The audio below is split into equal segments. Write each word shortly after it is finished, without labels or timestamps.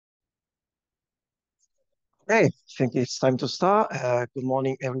Okay, I think it's time to start. Good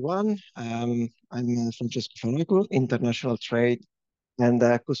morning, everyone. I'm Francesco Fanaco, International Trade and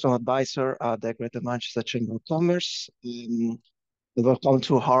Customer Advisor at the Greater Manchester Chamber of Commerce. Welcome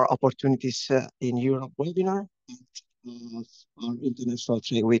to our Opportunities in Europe webinar, our International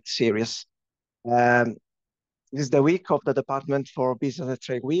Trade Week series. Um, this is the week of the Department for Business and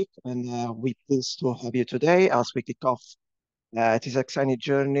Trade Week, and we're pleased to have you today as we kick off. It is an exciting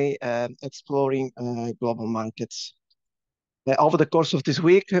journey exploring global markets. Over the course of this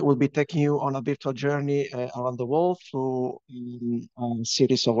week, we'll be taking you on a virtual journey around the world through a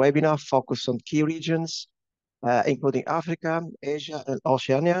series of webinars focused on key regions, including Africa, Asia, and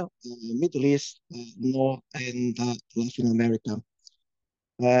Oceania, Middle East, North, and Latin America.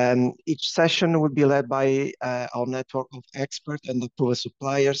 Each session will be led by our network of experts and approved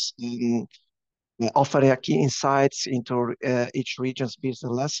suppliers, offering key insights into each region's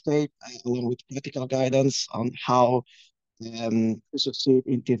business landscape, along with practical guidance on how to succeed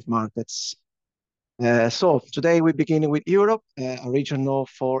in these markets. So today we're beginning with Europe, a region known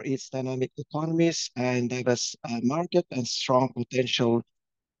for its dynamic economies and diverse market and strong potential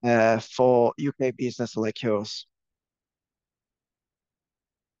for UK business like yours.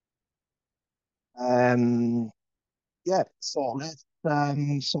 Um, yeah, so let's take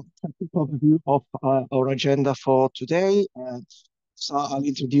a quick overview of our agenda for today. So I'll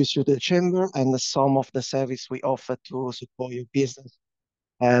introduce you to the chamber and some of the service we offer to support your business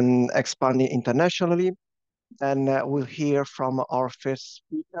and expanding internationally. Then we'll hear from our first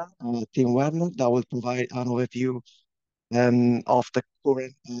speaker, Tim Werner, that will provide an overview of the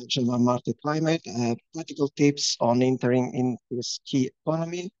current German market climate, practical tips on entering in this key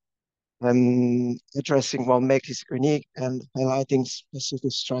economy, addressing what makes it unique and highlighting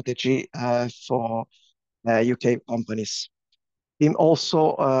specific strategy for UK companies. Tim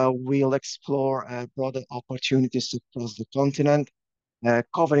also will explore broader opportunities across the continent,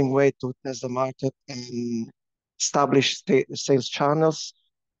 covering way to test the market and establish sales channels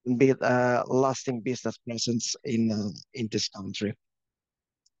and build a lasting business presence in this country.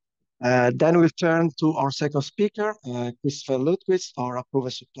 Then we'll turn to our second speaker, Christopher Lutwitz, our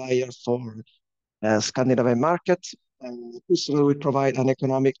approved supplier for Scandinavian market. Christopher will provide an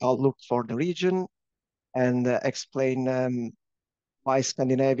economic outlook for the region and explain why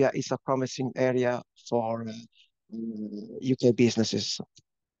Scandinavia is a promising area for UK businesses.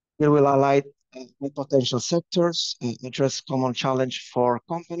 It will highlight potential sectors, address common challenge for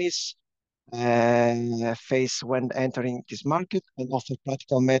companies face when entering this market, and offer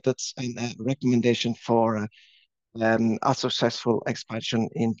practical methods and recommendation for a successful expansion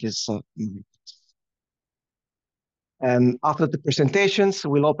in this market. And after the presentations,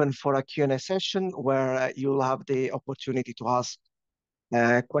 we'll open for a Q&A session where you'll have the opportunity to ask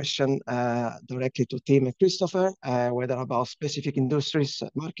question directly to Tim and Christopher, whether about specific industries,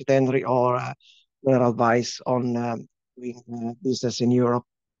 market entry, or their advice on doing business in Europe.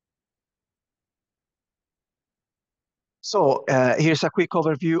 So here's a quick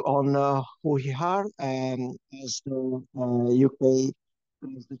overview on who we are. As the UK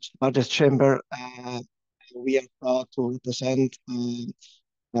is the largest chamber, we are proud to represent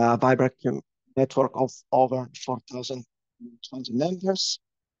a vibrant network of over 4,020 members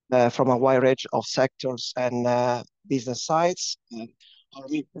from a wide range of sectors and business sides. Our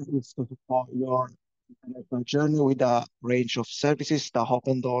mission is to support your international journey with a range of services that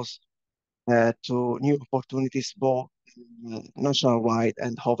open doors to new opportunities both nationwide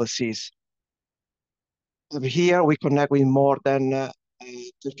and overseas. Over here, we connect with more than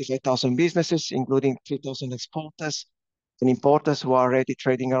 35,000 businesses, including 3,000 exporters and importers who are already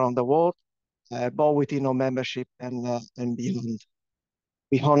trading around the world, both within our membership and beyond.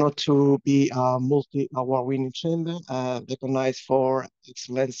 We're honored to be a multi-award-winning chamber, recognized for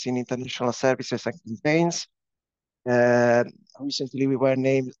excellence in international services and campaigns. Recently, we were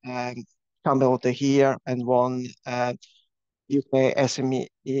named Chamber of the Year and won UK SME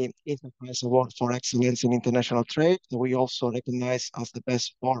Enterprise Award for Excellence in International Trade. We also recognized as the best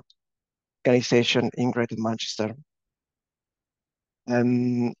sport organization in Greater Manchester.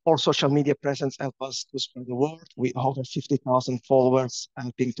 Our social media presence helps us to spread the word. We have over 50,000 followers,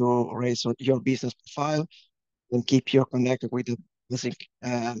 helping to raise your business profile and keep you connected with the basic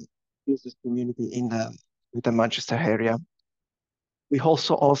business community in the Manchester area. We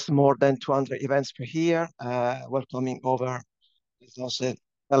also host more than 200 events per year, welcoming over 1,000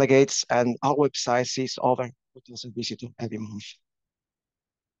 delegates, and our website sees over 2,000 visitors every month.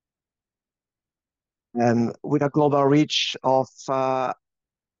 And with a global reach of our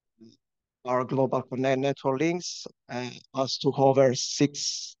Global Connect network links, us to over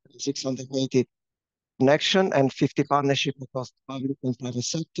 680 connection and 50 partnerships across public and private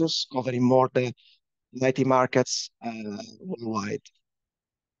sectors, covering more than 90 markets worldwide.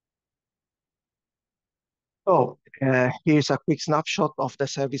 So here's a quick snapshot of the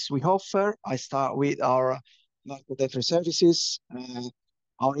service we offer. I start with our market entry services.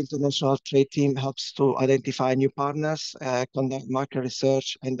 Our international trade team helps to identify new partners, conduct market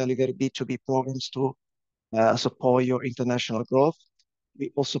research, and deliver B2B programs to support your international growth.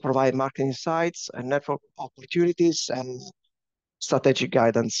 We also provide market insights and network opportunities and strategic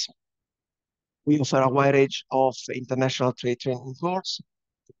guidance. We offer a wide range of international trade training courses,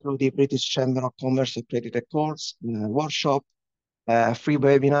 including the British Chamber of Commerce accredited course, workshop, free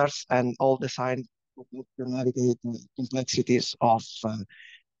webinars, and all designed to navigate the complexities of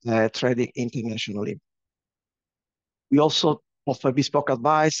trading internationally. We also offer bespoke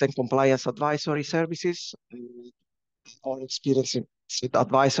advice and compliance advisory services. Our experienced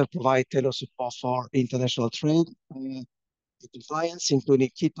advisors provide tailored support for international trade compliance, including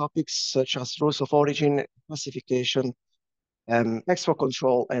key topics such as rules of origin, classification, export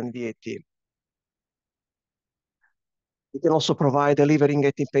control, and VAT. We can also provide delivering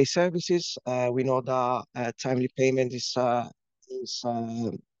 18-pay services. We know that timely payment is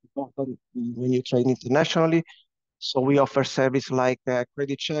important when you trade internationally. So we offer service like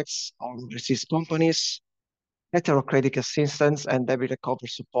credit checks on overseas companies, letter of credit assistance, and debit recovery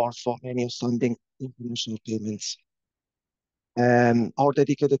support for any outstanding international payments. Our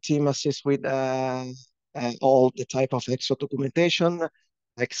dedicated team assists with all the type of extra documentation,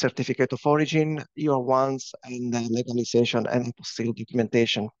 like certificate of origin, EOR1s, and legalization and apostille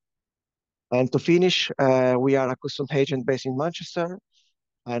documentation. And to finish, we are a custom agent based in Manchester,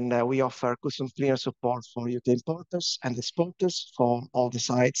 and we offer custom clear support for UK importers and exporters for all the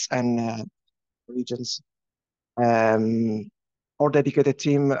sites and regions. Our dedicated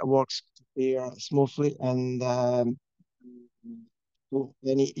team works here smoothly and to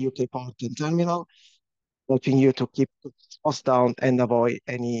any UK port and terminal, helping you to keep costs down and avoid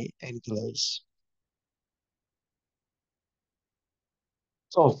any delays.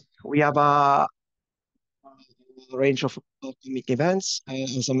 So we have a range of upcoming events.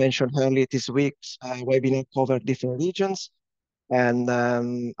 As I mentioned earlier, this week's webinar cover different regions, and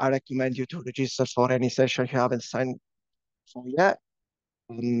I recommend you to register for any session you haven't signed for yet.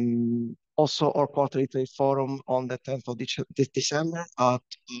 Also, our quarterly trade forum on the 10th of December at our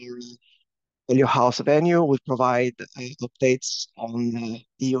Elio House venue will provide updates on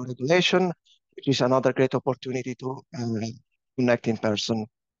EU regulation, which is another great opportunity to connect in person.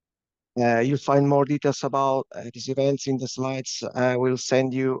 You'll find more details about these events in the slides. We'll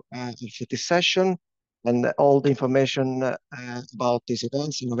send you for this session, and all the information about these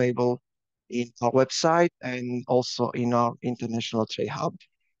events is available in our website and also in our International Trade Hub.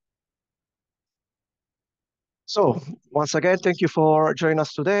 So once again, thank you for joining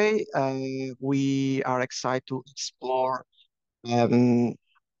us today. We are excited to explore the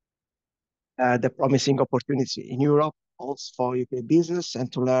promising opportunity in Europe also for UK business and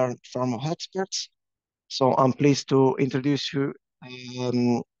to learn from our experts. So I'm pleased to introduce you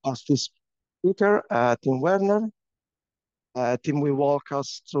our first speaker, Tim Werner. Tim will walk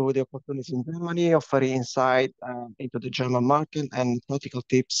us through the opportunities in Germany, offering insight into the German market and practical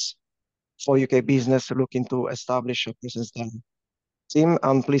tips for UK business looking to establish a presence there. Tim,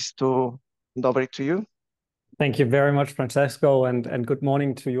 I'm pleased to hand over it to you. Thank you very much, Francesco, and good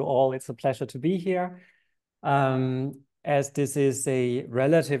morning to you all. It's a pleasure to be here. As this is a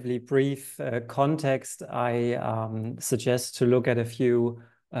relatively brief context, I suggest to look at a few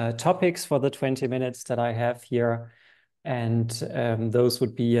topics for the 20 minutes that I have here. And those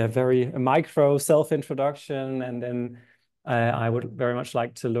would be a very micro self-introduction, and then I would very much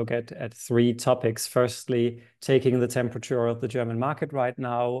like to look at three topics. Firstly, taking the temperature of the German market right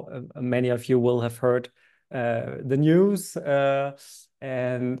now. Many of you will have heard the news,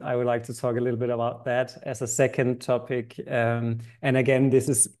 and I would like to talk a little bit about that as a second topic. And again,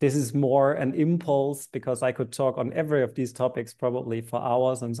 this is more an impulse because I could talk on every of these topics probably for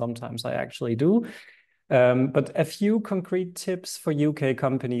hours, and sometimes I actually do. But a few concrete tips for UK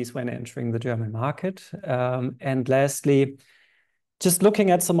companies when entering the German market. And lastly, just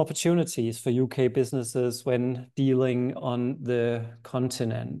looking at some opportunities for UK businesses when dealing on the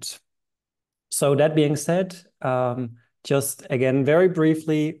continent. So that being said, just again, very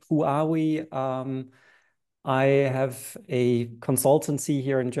briefly, who are we? I have a consultancy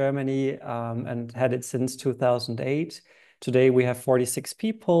here in Germany and had it since 2008. Today we have 46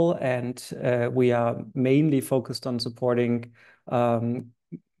 people, and we are mainly focused on supporting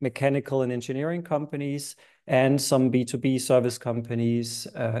mechanical and engineering companies and some B2B service companies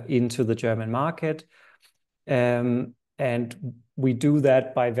into the German market. And we do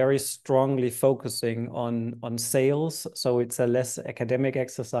that by very strongly focusing on sales. So it's a less academic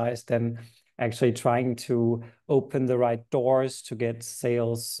exercise than actually trying to open the right doors to get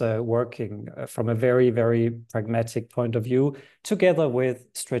sales working from a very, very pragmatic point of view, together with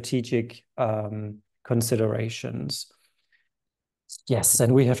strategic considerations. Yes,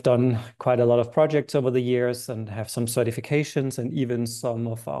 and we have done quite a lot of projects over the years and have some certifications, and even some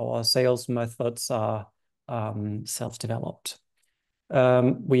of our sales methods are self-developed.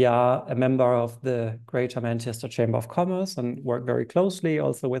 We are a member of the Greater Manchester Chamber of Commerce and work very closely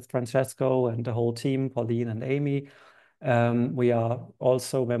also with Francesco and the whole team, Pauline and Amy. We are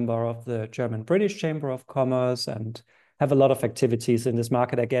also a member of the German-British Chamber of Commerce and have a lot of activities in this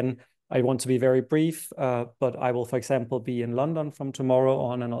market. Again, I want to be very brief, but I will, for example, be in London from tomorrow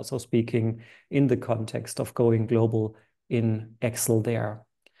on and also speaking in the context of going global in Excel there.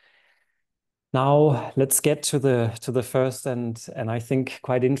 Now let's get to the first and I think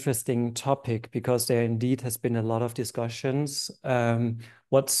quite interesting topic, because there indeed has been a lot of discussions.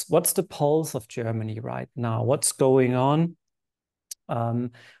 What's the pulse of Germany right now? What's going on?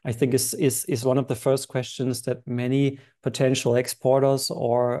 I think is one of the first questions that many potential exporters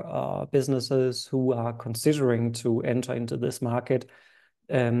or businesses who are considering to enter into this market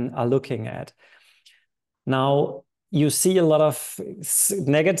are looking at. Now, you see a lot of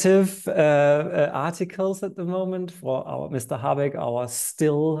negative articles at the moment for our Mr. Habeck, our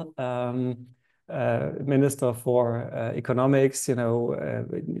still Minister for Economics. You know,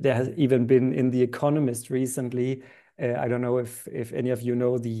 there has even been in The Economist recently. I don't know if any of you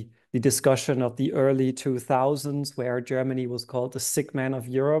know the discussion of the early 2000s, where Germany was called the sick man of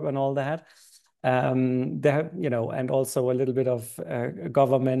Europe and all that. There, you know, and also a little bit of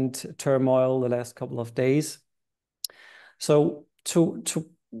government turmoil the last couple of days. So to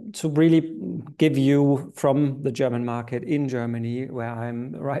really give you from the German market in Germany, where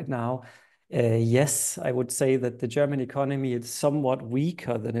I'm right now, yes, I would say that the German economy is somewhat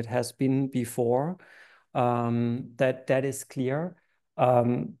weaker than it has been before. That is clear.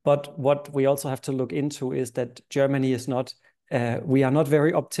 But what we also have to look into is that Germany is not, we are not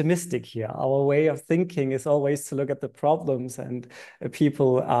very optimistic here. Our way of thinking is always to look at the problems, and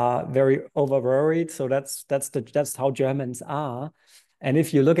people are very over worried. So that's how Germans are. And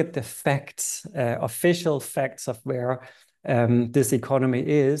if you look at the facts, official facts of where this economy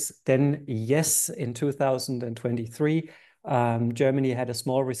is, then yes, in 2023, Germany had a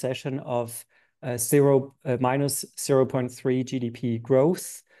small recession of minus 0.3 GDP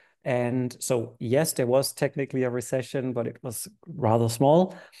growth. And so, yes, there was technically a recession, but it was rather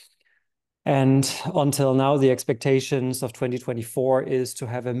small. And until now, the expectations of 2024 is to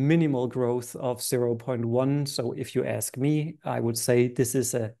have a minimal growth of 0.1. So if you ask me, I would say this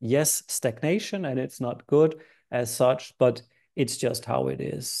is a yes, stagnation, and it's not good as such, but it's just how it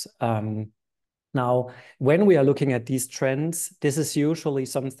is. Now, when we are looking at these trends, this is usually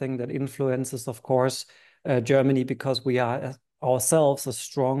something that influences, of course, Germany, because we are ourselves a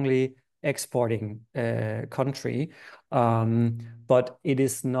strongly exporting country. But it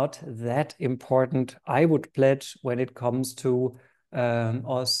is not that important, I would pledge, when it comes to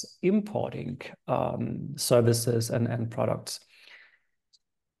us importing services and products.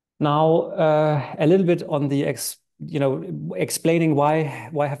 Now, a little bit on the explaining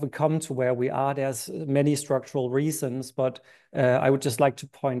why have we come to where we are. There's many structural reasons, but I would just like to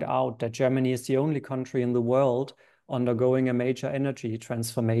point out that Germany is the only country in the world undergoing a major energy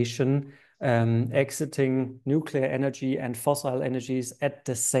transformation, exiting nuclear energy and fossil energies at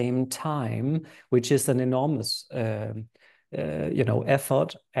the same time, which is an enormous effort.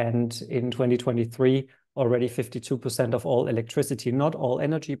 And in 2023, already 52% of all electricity, not all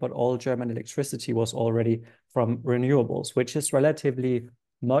energy, but all German electricity was already from renewables, which is relatively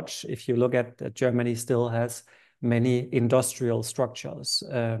much if you look at that Germany still has many industrial structures.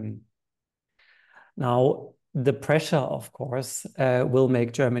 Now, the pressure, of course, will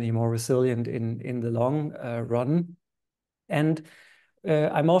make Germany more resilient in the long run. And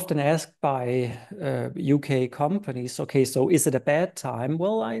I'm often asked by UK companies, okay, so is it a bad time?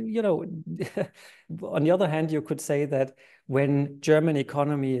 Well, on the other hand, you could say that when German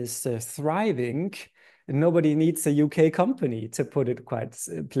economy is thriving, nobody needs a UK company, to put it quite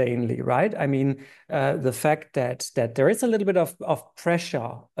plainly, right? I mean, the fact that there is a little bit of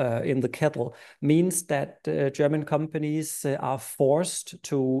pressure in the kettle means that German companies are forced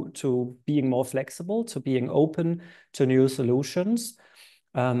to being more flexible, to being open to new solutions.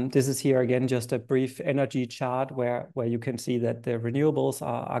 This is here again just a brief energy chart where you can see that the renewables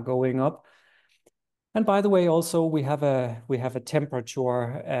are going up. And by the way, also we have a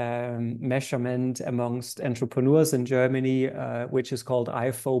temperature measurement amongst entrepreneurs in Germany, which is called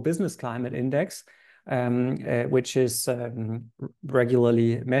ifo Business Climate Index, which is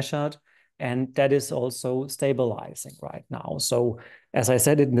regularly measured, and that is also stabilizing right now. So, as I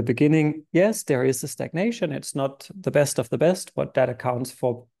said in the beginning, yes, there is a stagnation. It's not the best of the best, but that accounts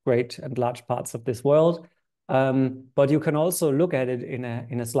for great and large parts of this world. But you can also look at it in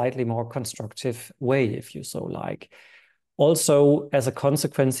a slightly more constructive way, if you so like. Also, as a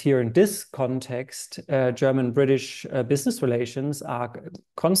consequence here in this context, German-British business relations are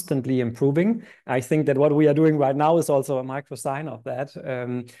constantly improving. I think that what we are doing right now is also a micro sign of that.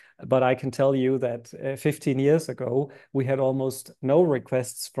 But I can tell you that 15 years ago, we had almost no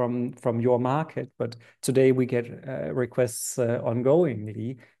requests from your market, but today we get requests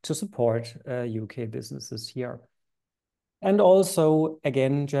ongoingly to support UK businesses here. And also,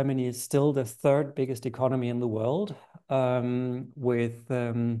 again, Germany is still the third biggest economy in the world, with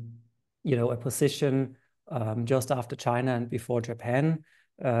a position just after China and before Japan.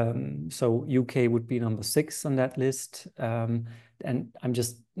 So UK would be number 6 on that list. And I'm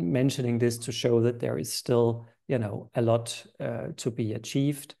just mentioning this to show that there is still, a lot to be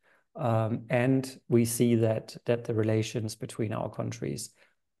achieved. And we see that the relations between our countries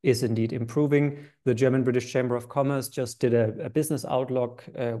is indeed improving. The German-British Chamber of Commerce just did a business outlook,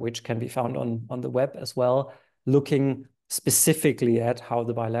 which can be found on the web as well, looking specifically at how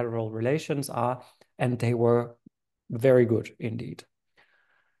the bilateral relations are, and they were very good indeed.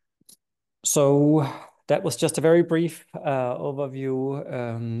 So that was just a very brief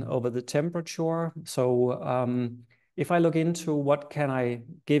overview over the temperature. So if I look into what can I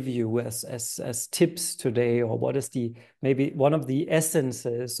give you as tips today, or what is maybe one of the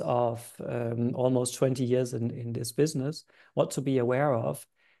essences of almost 20 years in this business, what to be aware of,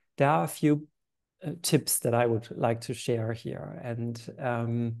 there are a few tips that I would like to share here. And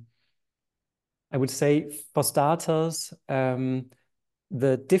I would say, for starters,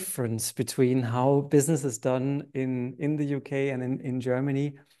 the difference between how business is done in the UK and in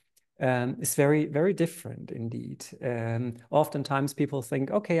Germany is very, very different indeed. Oftentimes people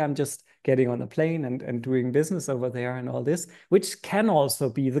think, okay, I'm just getting on a plane and doing business over there and all this, which can also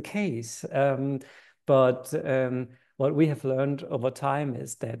be the case. But what we have learned over time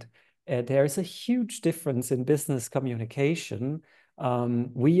is that there is a huge difference in business communication.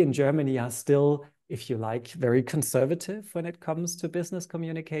 We in Germany are still, if you like, very conservative when it comes to business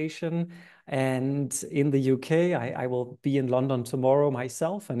communication. And in the UK, I will be in London tomorrow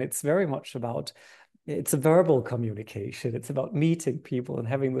myself, and it's very much it's a verbal communication. It's about meeting people and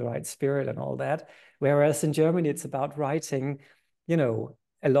having the right spirit and all that. Whereas in Germany, it's about writing,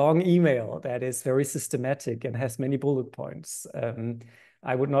 a long email that is very systematic and has many bullet points.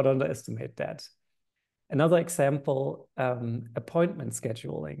 I would not underestimate that. Another example, appointment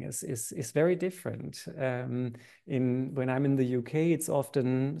scheduling is very different. When I'm in the UK, it's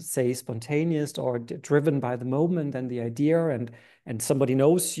often, say, spontaneous or driven by the moment and the idea, and somebody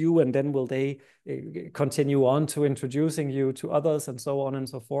knows you, and then will they continue on to introducing you to others, and so on and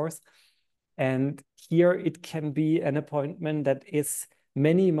so forth. And here it can be an appointment that is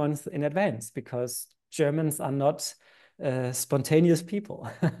many months in advance, because Germans are not spontaneous people.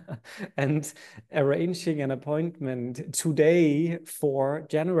 And arranging an appointment today for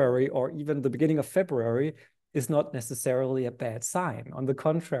January or even the beginning of February is not necessarily a bad sign. On the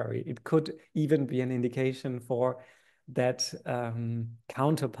contrary, it could even be an indication for that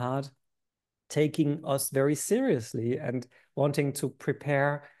counterpart taking us very seriously and wanting to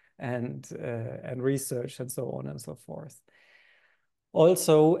prepare and research and so on and so forth.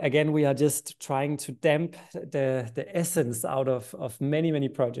 Also, again, we are just trying to damp the essence out of many, many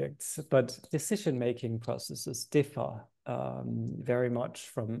projects, but decision-making processes differ very much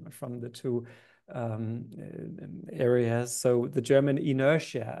from the two areas. So the German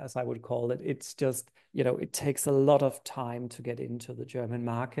inertia, as I would call it, it's just, it takes a lot of time to get into the German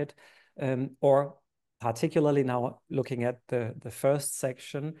market, or particularly now looking at the first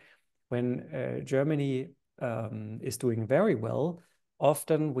section, when Germany is doing very well.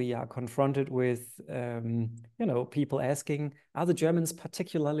 Often we are confronted with, people asking, are the Germans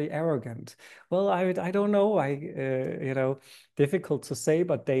particularly arrogant? Well, I don't know. Difficult to say,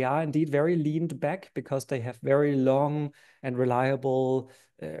 but they are indeed very leaned back because they have very long and reliable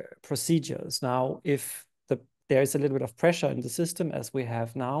procedures. Now, if there is a little bit of pressure in the system, as we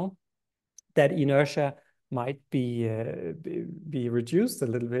have now, that inertia might be reduced a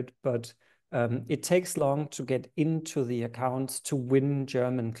little bit, but it takes long to get into the accounts to win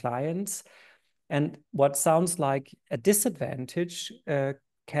German clients. And what sounds like a disadvantage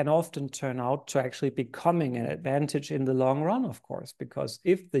can often turn out to actually becoming an advantage in the long run, of course, because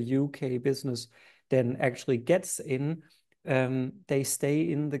if the UK business then actually gets in, they stay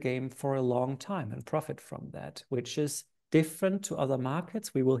in the game for a long time and profit from that, which is different to other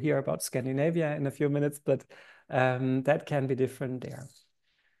markets. We will hear about Scandinavia in a few minutes, but that can be different there.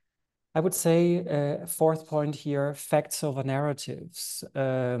 I would say fourth point here, facts over narratives.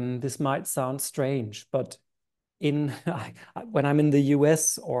 This might sound strange, but when I'm in the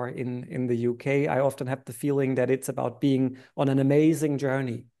US or in the UK, I often have the feeling that it's about being on an amazing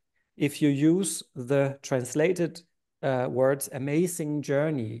journey. If you use the translated words amazing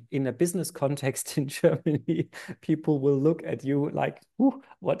journey in a business context in Germany, people will look at you like,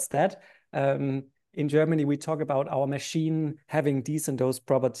 what's that? In Germany, we talk about our machine having these and those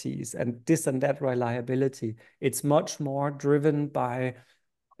properties and this and that reliability. It's much more driven by,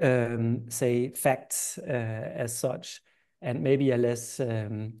 say, facts as such, and maybe a less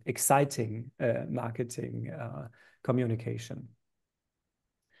exciting marketing communication.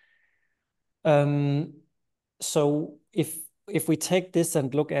 So if we take this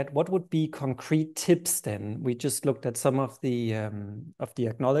and look at what would be concrete tips, then we just looked at some of the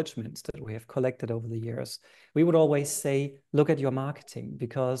acknowledgements that we have collected over the years. We would always say, look at your marketing,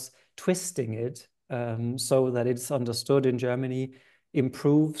 because twisting it so that it's understood in Germany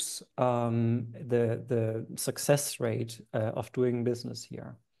improves the success rate of doing business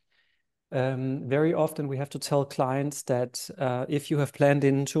here. Very often we have to tell clients that if you have planned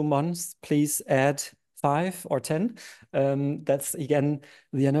in 2 months, please add 5 or 10. That's again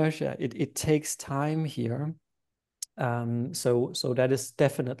the inertia. It takes time here. So that is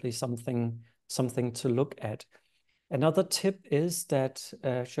definitely something to look at. Another tip is that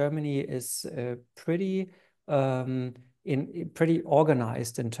Germany is pretty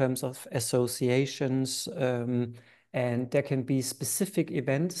organized in terms of associations, and there can be specific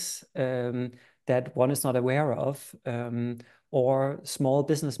events that one is not aware of, or small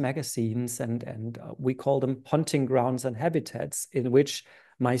business magazines, and we call them hunting grounds and habitats, in which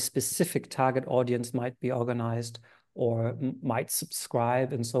my specific target audience might be organized or might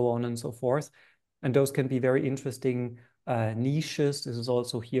subscribe, and so on and so forth. And those can be very interesting niches. This is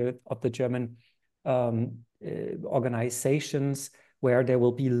also here of the German organizations, where there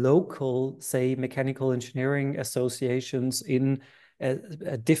will be local, say, mechanical engineering associations in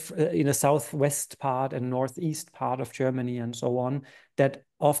a southwest part and northeast part of Germany and so on, that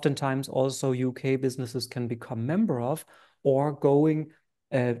oftentimes also UK businesses can become member of, or going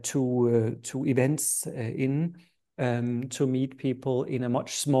to events to meet people in a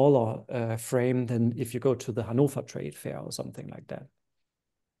much smaller frame than if you go to the Hannover Trade Fair or something like that.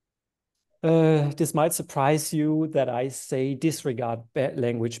 This might surprise you that I say disregard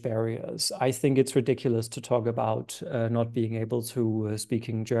language barriers. I think it's ridiculous to talk about not being able to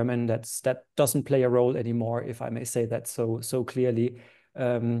speaking German. That doesn't play a role anymore, if I may say that so clearly.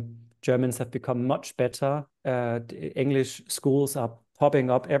 Germans have become much better. English schools are popping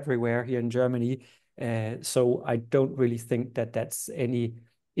up everywhere here in Germany. So I don't really think that that's any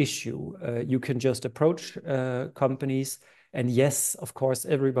issue. You can just approach companies. And yes, of course,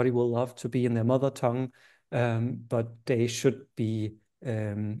 everybody will love to be in their mother tongue, but they should be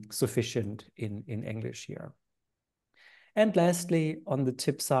sufficient in English here. And lastly, on the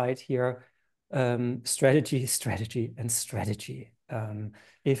tip side here, strategy, strategy, and strategy.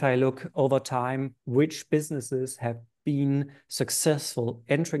 If I look over time, which businesses have been successful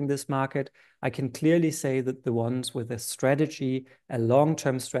entering this market, I can clearly say that the ones with a strategy, a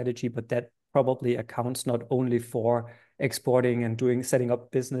long-term strategy, but that probably accounts not only for exporting and setting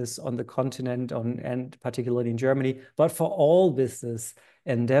up business on the continent and particularly in Germany, but for all business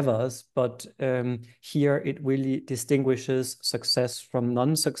endeavors. But here it really distinguishes success from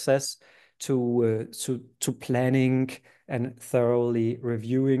non-success to planning and thoroughly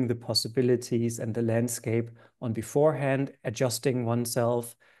reviewing the possibilities and the landscape on beforehand, adjusting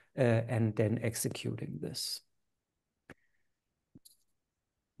oneself, and then executing this.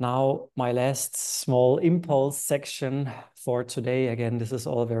 Now, my last small impulse section for today. Again, this is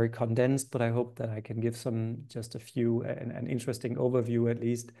all very condensed, but I hope that I can give just a few, an interesting overview at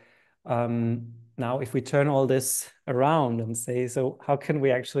least. Now, if we turn all this around and say, so how can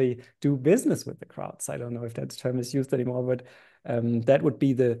we actually do business with the crowds? I don't know if that term is used anymore, but that would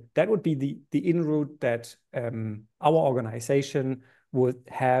be the in-route that our organization would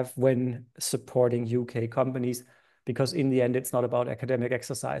have when supporting UK companies. Because in the end, it's not about academic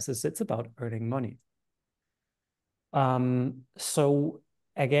exercises, it's about earning money. So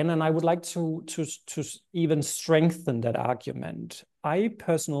again, and I would like to even strengthen that argument. I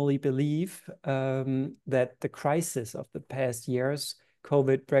personally believe that the crisis of the past years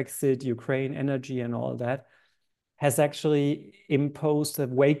COVID, Brexit, Ukraine, energy, and all that, has actually imposed a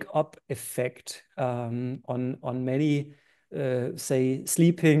wake-up effect on many, say,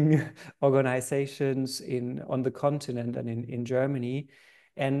 sleeping organizations on the continent and in Germany.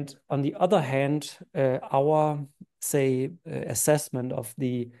 And on the other hand, our, say, assessment of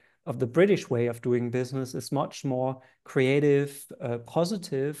the British way of doing business is much more creative,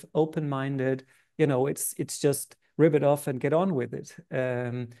 positive, open-minded. You know, it's just rip it off and get on with it.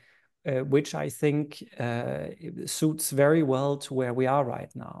 Which I think suits very well to where we are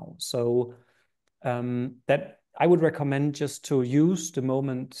right now. So that I would recommend just to use the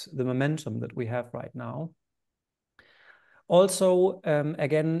momentum that we have right now. Also,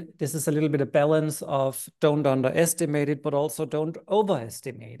 again, this is a little bit of balance of don't underestimate it, but also don't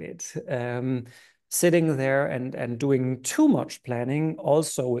overestimate it. Sitting there and doing too much planning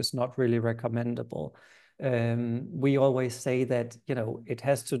also is not really recommendable. We always say that, you know, it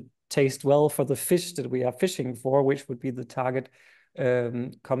has to taste well for the fish that we are fishing for, which would be the target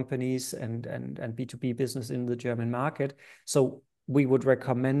companies and B2B business in the German market. So we would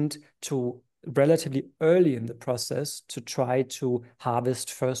recommend to relatively early in the process to try to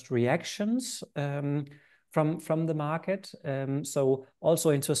harvest first reactions from the market. So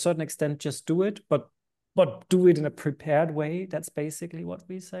also, into a certain extent, just do it, but do it in a prepared way. That's basically what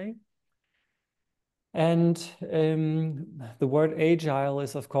we say. And the word agile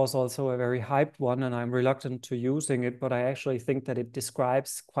is, of course, also a very hyped one, and I'm reluctant to using it, but I actually think that it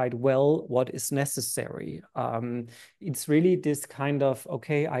describes quite well what is necessary. It's really this kind of,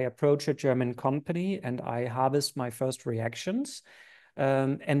 okay, I approach a German company and I harvest my first reactions,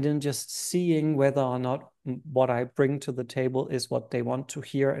 and then just seeing whether or not what I bring to the table is what they want to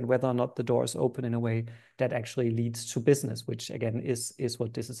hear, and whether or not the doors open in a way that actually leads to business, which again is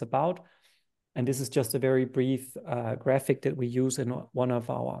what this is about. And this is just a very brief graphic that we use in one of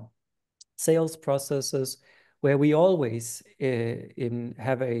our sales processes, where we always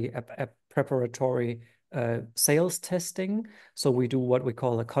have a preparatory sales testing. So we do what we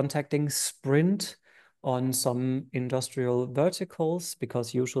call a contacting sprint on some industrial verticals,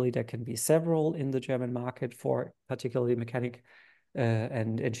 because usually there can be several in the German market for particularly mechanic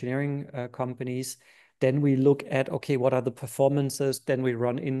and engineering companies. Then we look at, okay, what are the performances? Then we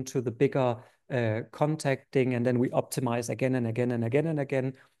run into the bigger contacting, and then we optimize again and again and again and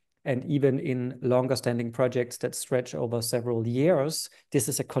again. And even in longer standing projects that stretch over several years, this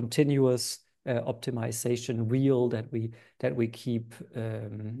is a continuous optimization wheel that we keep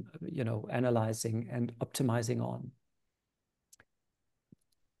you know, analyzing and optimizing on.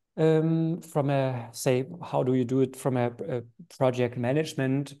 From a, say, how do you do it from a project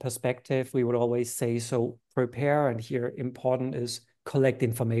management perspective? We would always say, so prepare, and here important is collect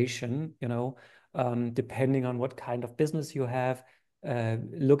information, you know, depending on what kind of business you have.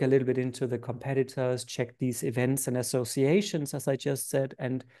 Look a little bit into the competitors, check these events and associations, as I just said,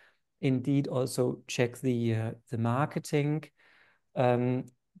 and indeed also check the marketing.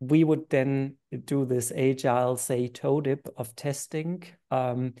 We would then do this agile, say, toe dip of testing.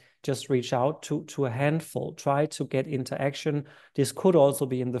 Just reach out to a handful, try to get interaction. This could also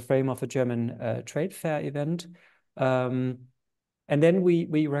be in the frame of a German trade fair event. And then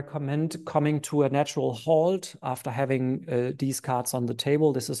we recommend coming to a natural halt after having these cards on the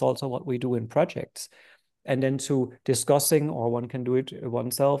table. This is also what we do in projects. And then to discussing, or one can do it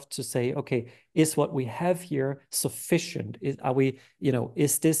oneself, to say, okay, is what we have here sufficient? Are we, you know,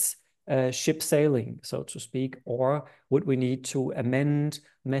 is this ship sailing, so to speak, or would we need to amend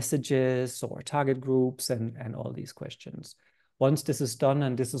messages or target groups and all these questions? Once this is done,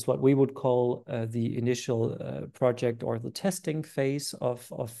 and this is what we would call the initial project or the testing phase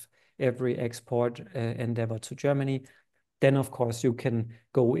of every export endeavor to Germany, then of course you can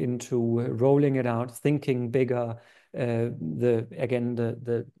go into rolling it out, thinking bigger. The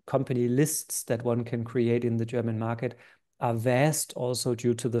company lists that one can create in the German market are vast, also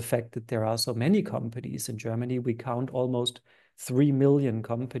due to the fact that there are so many companies in Germany. We count almost 3 million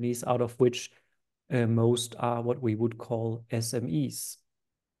companies, out of which most are what we would call SMEs.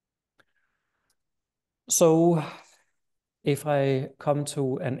 So if I come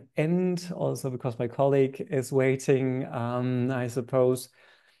to an end, also because my colleague is waiting, I suppose,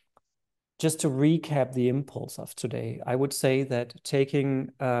 just to recap the impulse of today, I would say that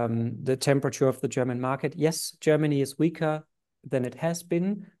taking the temperature of the German market, yes, Germany is weaker than it has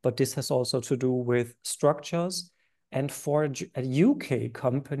been, but this has also to do with structures. And for a UK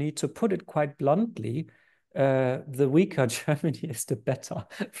company, to put it quite bluntly, the weaker Germany is the better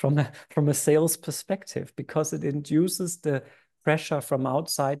from a sales perspective, because it induces the pressure from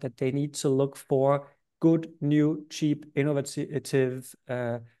outside that they need to look for good, new, cheap, innovative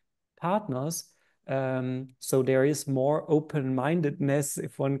partners. So there is more open-mindedness,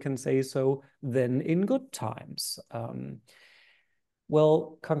 if one can say so, than in good times.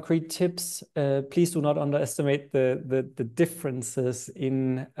 Well, concrete tips, please do not underestimate the differences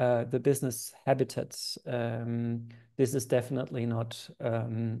in the business habitats. This is definitely not,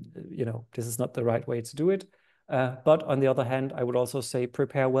 this is not the right way to do it. But on the other hand, I would also say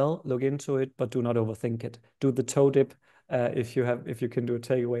prepare well, look into it, but do not overthink it. Do the toe dip if you can do a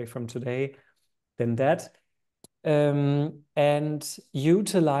takeaway from today, then that. And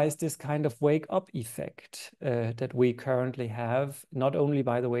utilize this kind of wake up effect that we currently have, not only,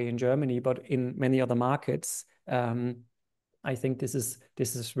 by the way, in Germany, but in many other markets. I think this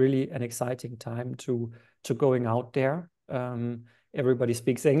is really an exciting time to going out there. Everybody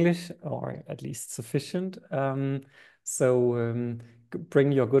speaks English, or at least sufficient. So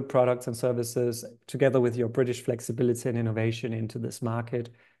bring your good products and services together with your British flexibility and innovation into this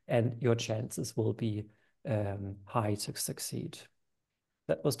market, and your chances will be high to succeed.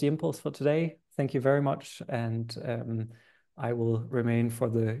 That was the impulse for today. Thank you very much, and I will remain for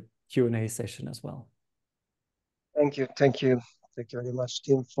the Q&A session as well. Thank you very much,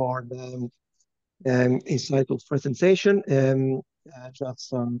 Tim, for the insightful presentation.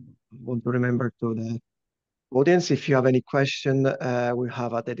 Just want to remember to the audience, if you have any question, we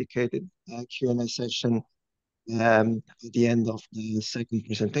have a dedicated Q&A session at the end of the second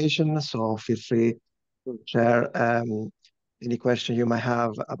presentation. So feel free to share any question you might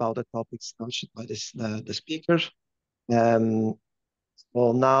have about the topics touched by the speakers. Well,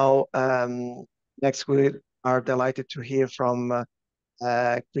 now, next we are delighted to hear from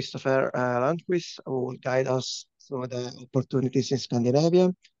Christopher Lundquist, who will guide us through the opportunities in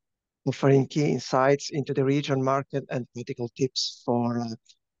Scandinavia, offering key insights into the region, market, and practical tips for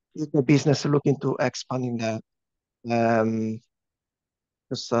UK business looking to expand in the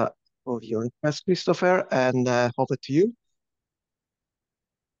just of your request, Christopher, and over to you.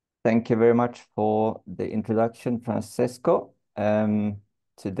 Thank you very much for the introduction, Francesco.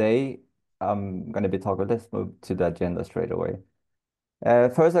 Today, I'm going to be talking, let's move to the agenda straight away.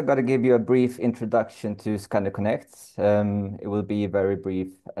 First, I've got to give you a brief introduction to ScandiConnect. It will be very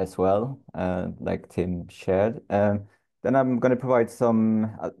brief as well, like Tim shared. Then I'm going to provide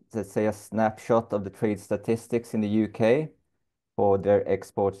some, let's say, a snapshot of the trade statistics in the UK for their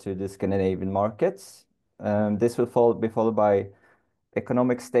exports to the Scandinavian markets. This will be followed by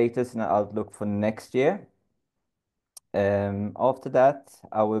economic status and outlook for next year. After that,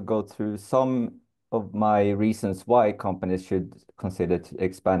 I will go through some of my reasons why companies should consider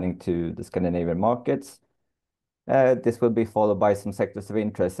expanding to the Scandinavian markets. This will be followed by some sectors of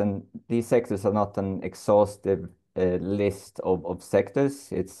interest, and these sectors are not an exhaustive list of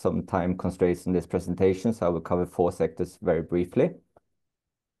sectors. It's some time constraints in this presentation, so I will cover 4 sectors very briefly.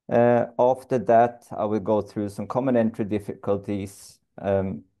 After that, I will go through some common entry difficulties.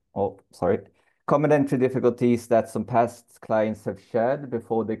 Common entry difficulties that some past clients have shared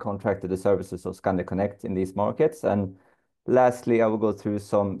before they contracted the services of ScandiConnect in these markets. And lastly, I will go through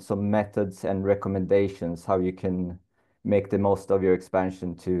some methods and recommendations how you can make the most of your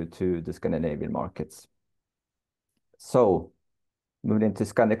expansion to the Scandinavian markets. So, moving into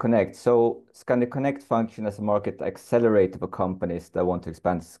ScandiConnect. So, ScandiConnect functions as a market accelerator for companies that want to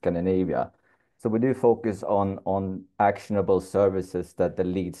expand to Scandinavia. So we do focus on actionable services that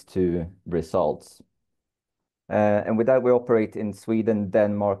leads to results. And with that, we operate in Sweden,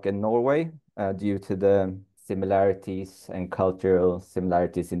 Denmark, and Norway due to the similarities and cultural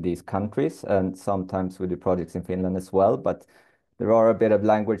similarities in these countries. And sometimes we do projects in Finland as well, but there are a bit of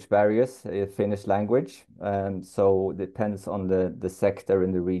language barriers, Finnish language. So it depends on the sector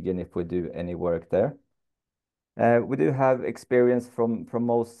in the region if we do any work there. We do have experience from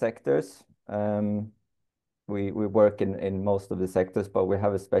most sectors. We work in most of the sectors, but we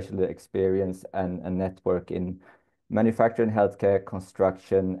have a special experience and a network in manufacturing, healthcare,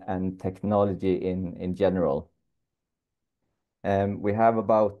 construction, and technology in general. We have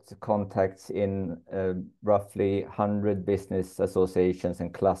about contacts in roughly 100 business associations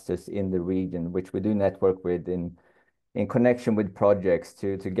and clusters in the region, which we do network with in connection with projects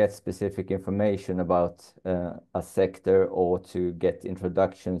to get specific information about a sector or to get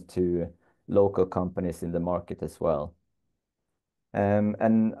introductions to local companies in the market as well.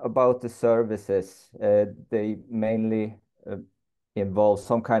 And about the services, they mainly involve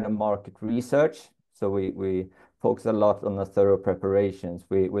some kind of market research. So we focus a lot on the thorough preparations.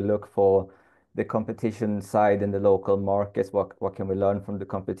 We look for the competition side in the local markets. What can we learn from the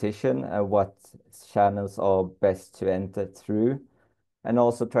competition? What channels are best to enter through? and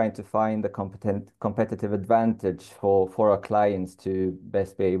also trying to find the competitive advantage for our clients to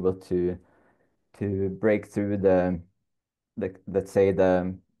best be able to break through let's say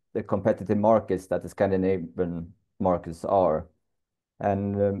the competitive markets that the Scandinavian markets are.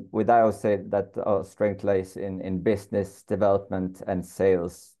 And with that, I would say that our strength lies in business development and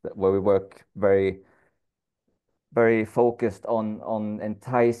sales, where we work very focused on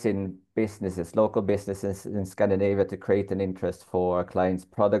enticing businesses, local businesses in Scandinavia, to create an interest for our clients'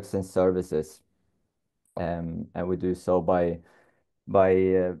 products and services. And we do so by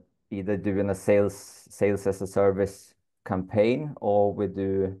either doing a sales as a service campaign, or we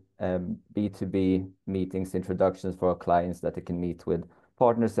do B2B meetings, introductions for our clients that they can meet with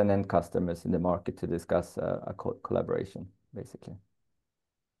partners and end customers in the market to discuss a collaboration, basically.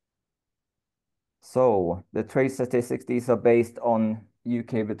 So the trade statistics, these are based on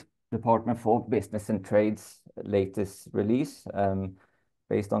UK Department for Business and Trade's latest release,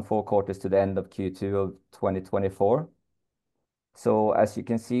 based on 4 quarters to the end of Q2 of 2024. So as you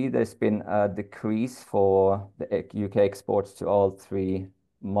can see, there's been a decrease for the UK exports to all 3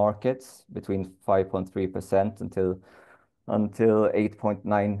 markets, between 5.3% until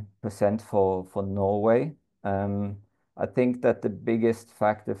 8.9% for Norway. I think that the biggest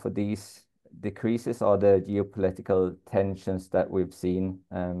factor for these decreases are the geopolitical tensions that we've seen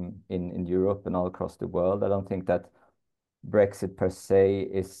in Europe and all across the world. I don't think that Brexit per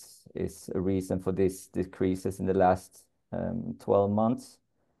se is a reason for these decreases in the last 12 months.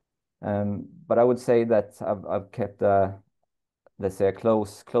 But I would say that I've kept let's say a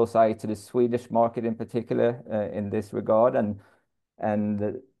close eye to the Swedish market in particular in this regard,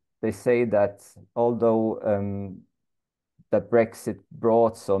 and they say that although that Brexit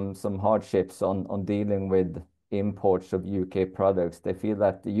brought some hardships on dealing with imports of UK products, they feel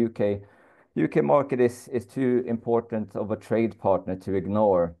that the UK market is too important of a trade partner to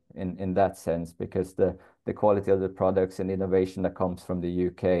ignore in that sense, because the quality of the products and innovation that comes from the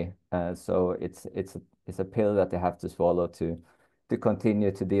UK. So it's a pill that they have to swallow to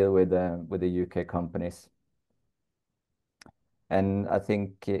continue to deal with the UK companies. And I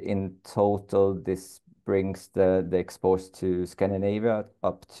think in total, this brings the exports to Scandinavia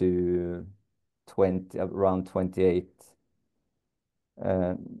up to around 28.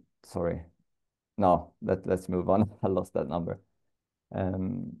 Sorry, no, let's move on. I lost that number.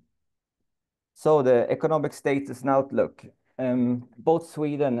 So the economic status and outlook. Both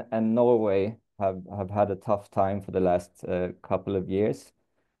Sweden and Norway have had a tough time for the last couple of years,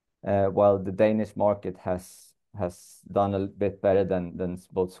 while the Danish market has done a bit better than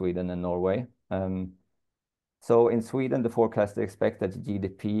both Sweden and Norway. So in Sweden, the forecasters expect that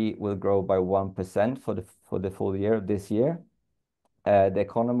GDP will grow by 1% for the full year of this year. The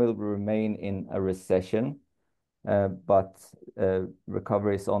economy will remain in a recession, but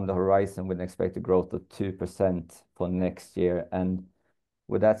recovery is on the horizon with an expected growth of 2% for next year. And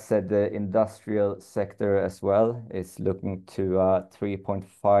with that said, the industrial sector as well is looking to a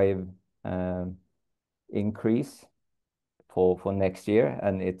 3.5 increase for next year,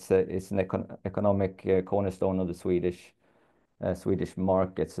 and it's an economic cornerstone of the Swedish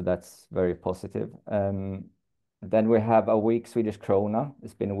market, so that's very positive. Then we have a weak Swedish krona.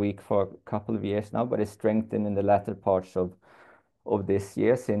 It's been weak for a couple of years now, but it's strengthened in the latter parts of this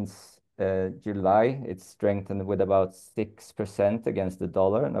year. Since July, it's strengthened with about 6% against the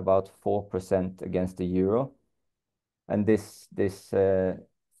dollar and about 4% against the euro. And this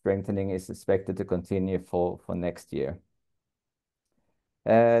strengthening is expected to continue for next year.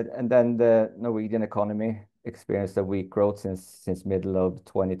 And then the Norwegian economy experienced a weak growth since middle of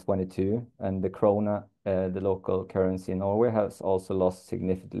 2022, and the krona, the local currency in Norway, has also lost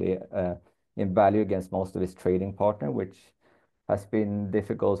significantly in value against most of its trading partner, which has been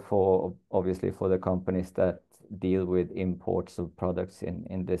difficult obviously for the companies that deal with imports of products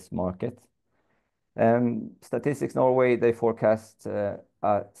in this market. Statistics Norway, they forecast a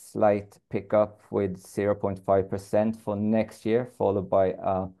slight pickup with 0.5% for next year, followed by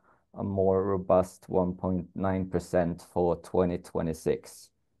a more robust 1.9% for 2026.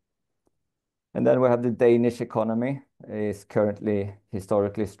 And then we have the Danish economy is currently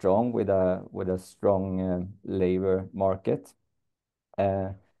historically strong with a strong labor market.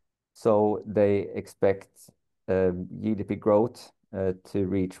 So they expect GDP growth to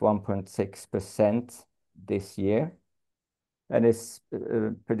reach 1.6% this year, and it's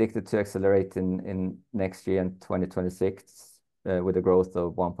predicted to accelerate in next year in 2026 with a growth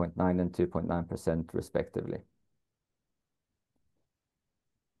of 1.9% and 2.9% respectively.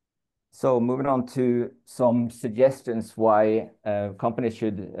 So moving on to some suggestions why companies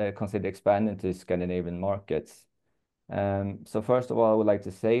should consider expanding to Scandinavian markets. So first of all, I would like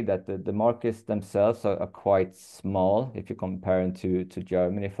to say that the markets themselves are quite small if you compare them to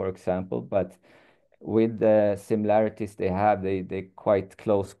Germany, for example, but with the similarities they have, they're quite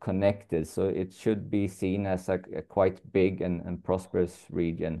close connected. So it should be seen as a quite big and prosperous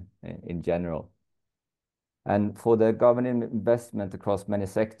region in general. And for the government investment across many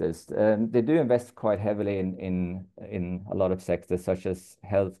sectors, they do invest quite heavily in a lot of sectors, such as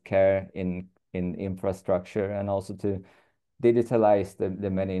healthcare, in infrastructure, and also to digitalize the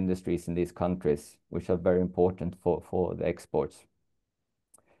many industries in these countries, which are very important for the exports.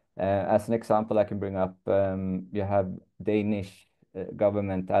 As an example, I can bring up, you have Danish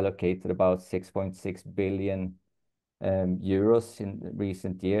government allocated about 6.6 billion euros in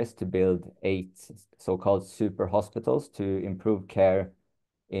recent years to build 8 so-called super hospitals to improve care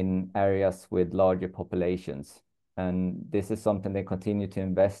in areas with larger populations. And this is something they continue to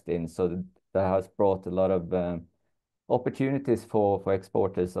invest in. So that has brought a lot of opportunities for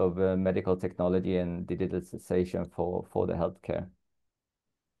exporters of medical technology and digitalization for the healthcare.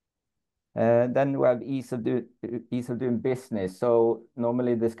 Then we have ease of doing business. So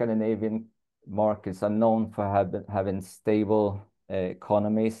normally the Scandinavian markets are known for having stable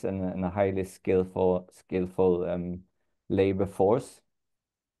economies and a highly skillful labor force.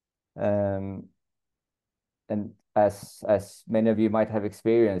 And as many of you might have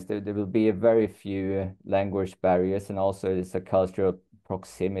experienced, there will be a very few language barriers, and also it's a cultural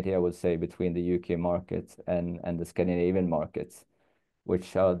proximity, I would say, between the UK market and the Scandinavian markets,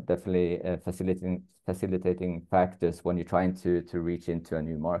 which are definitely facilitating factors when you're trying to reach into a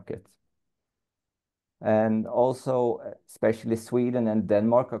new market. And also, especially Sweden and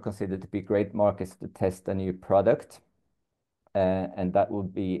Denmark are considered to be great markets to test a new product. And that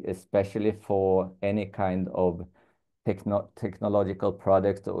would be especially for any kind of technological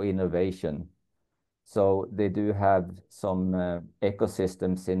product or innovation. So they do have some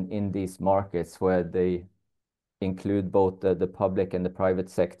ecosystems in these markets where they include both the public and the private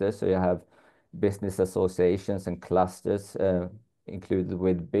sector. So you have business associations and clusters included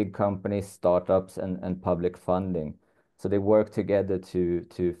with big companies, startups, and public funding. So they work together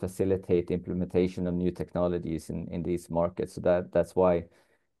to facilitate implementation of new technologies in these markets. So that's why,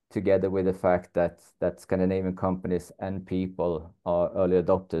 together with the fact that Scandinavian companies and people are early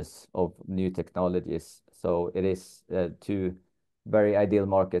adopters of new technologies. So it is 2 very ideal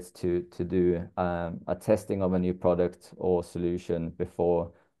markets to do a testing of a new product or solution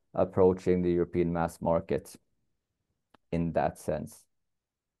before approaching the European mass market in that sense.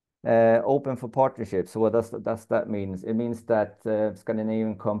 Open for partnerships. So what does that mean? It means that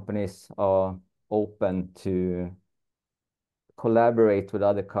Scandinavian companies are open to collaborate with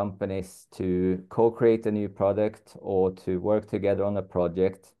other companies to co-create a new product or to work together on a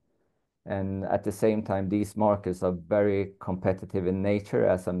project. And at the same time, these markets are very competitive in nature,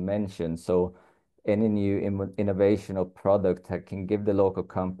 as I mentioned. So any new innovation or product that can give the local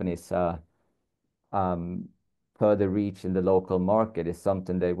companies further reach in the local market is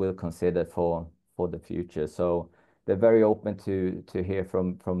something they will consider for the future. So they're very open to hear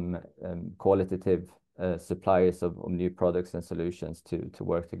from qualitative suppliers of new products and solutions to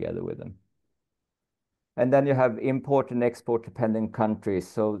work together with them. And then you have import and export dependent countries.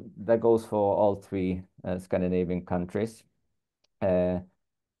 So that goes for all 3 Scandinavian countries.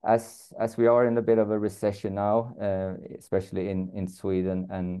 As we are in a bit of a recession now, especially in Sweden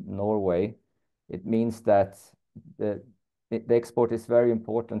and Norway, it means that the export is very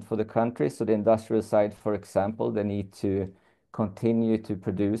important for the country. So the industrial side, for example, they need to continue to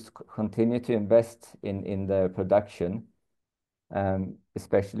produce, continue to invest in their production,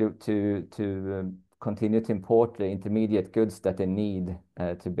 especially to continue to import the intermediate goods that they need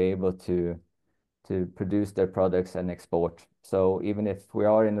to be able to produce their products and export. So even if we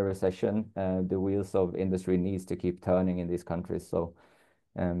are in a recession, the wheels of industry needs to keep turning in these countries. So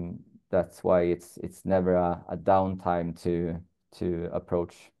that's why it's never a downtime to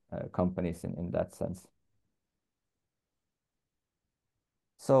approach companies in that sense.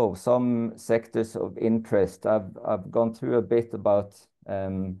 So some sectors of interest. I've gone through a bit about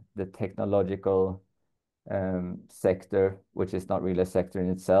the technological sector, which is not really a sector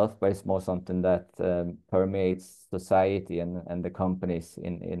in itself, but it's more something that permeates society and the companies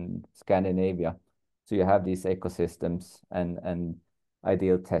in Scandinavia. So you have these ecosystems and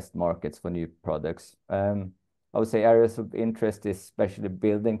ideal test markets for new products. I would say areas of interest is especially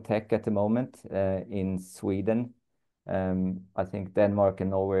building tech at the moment in Sweden. I think Denmark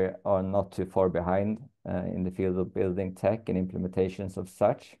and Norway are not too far behind in the field of building tech and implementations of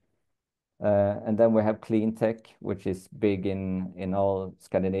such. And then we have clean tech, which is big in all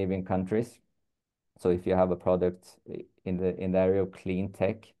Scandinavian countries. So if you have a product in the area of clean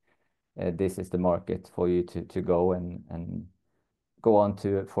tech, this is the market for you to go and go on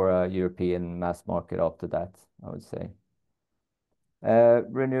to for a European mass market after that, I would say.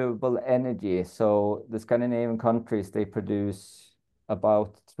 Renewable energy. So the Scandinavian countries, they produce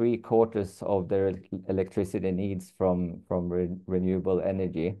about 3/4 of their electricity needs from renewable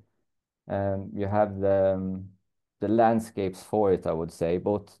energy. You have the landscapes for it, I would say.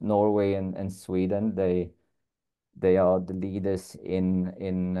 Both Norway and Sweden, they are the leaders in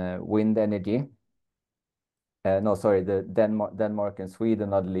wind energy. No, sorry, Denmark and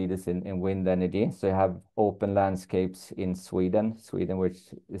Sweden are the leaders in wind energy. So you have open landscapes in Sweden,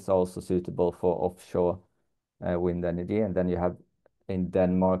 which is also suitable for offshore wind energy. And then you have in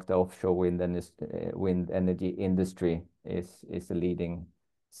Denmark, the offshore wind energy industry is a leading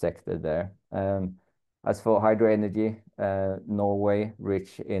sector there. As for hydro energy, Norway,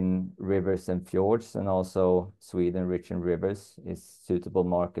 rich in rivers and fjords, and also Sweden, rich in rivers, is suitable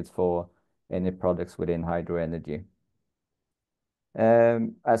markets for any products within hydro energy.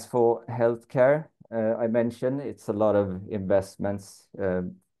 As for healthcare, I mentioned it's a lot of investments,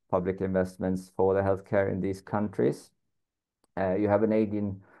 public investments for the healthcare in these countries. You have an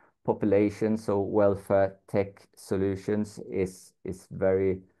aging population, so welfare tech solutions is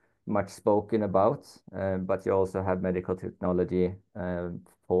very much spoken about, but you also have medical technology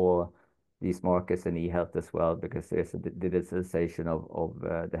for these markets and e-health as well, because there's a digitalization of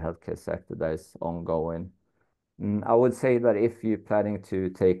the healthcare sector that is ongoing. I would say that if you're planning to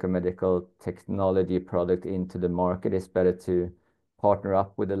take a medical technology product into the market, it's better to partner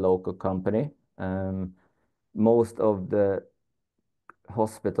up with a local company. Most of the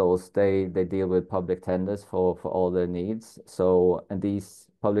hospitals, they deal with public tenders for all their needs. So, and these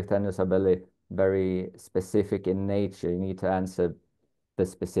public tenders are very specific in nature. You need to answer the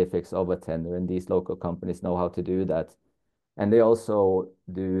specifics of a tender, and these local companies know how to do that. And they also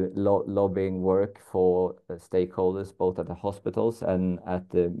do lobbying work for stakeholders, both at the hospitals and at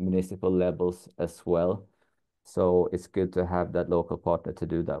the municipal levels as well. So it's good to have that local partner to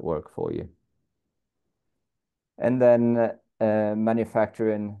do that work for you. And then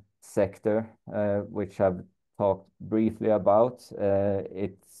manufacturing sector, which I've talked briefly about.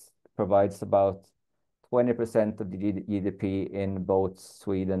 It provides about 20% of the GDP in both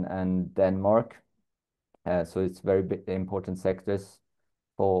Sweden and Denmark. So it's very important sectors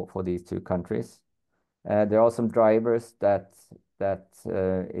for these two countries. There are some drivers that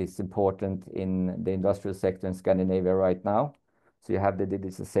is important in the industrial sector in Scandinavia right now. So you have the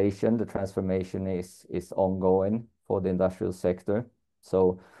digitization, the transformation is ongoing for the industrial sector.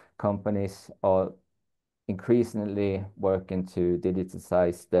 So companies are increasingly working to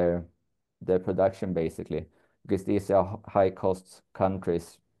digitize their production, basically, because these are high-cost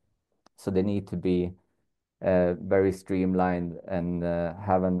countries. So they need to be very streamlined and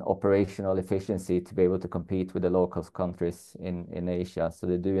have an operational efficiency to be able to compete with the local countries in Asia. So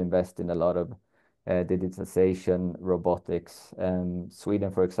they do invest in a lot of digitization, robotics.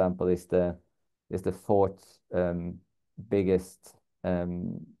 Sweden, for example, is the fourth biggest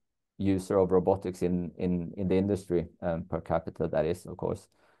user of robotics in the industry, per capita, that is, of course.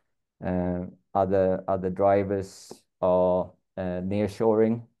 Other drivers are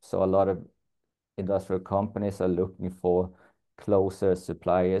nearshoring. So a lot of industrial companies are looking for closer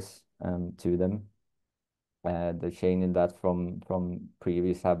suppliers to them. They're changing that from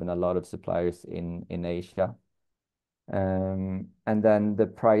previous having a lot of suppliers in Asia. And then the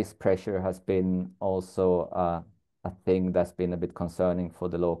price pressure has been also a thing that's been a bit concerning for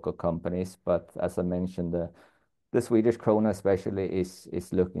the local companies. But as I mentioned, the Swedish krona especially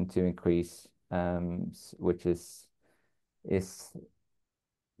is looking to increase, which is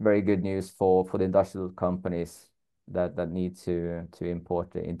very good news for the industrial companies that need to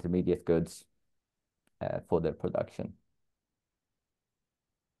import the intermediate goods for their production.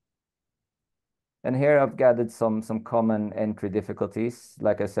 And here I've gathered some common entry difficulties.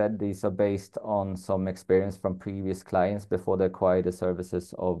 Like I said, these are based on some experience from previous clients before they acquired the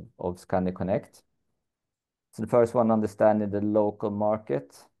services of Scandi Connect. So the first one, understanding the local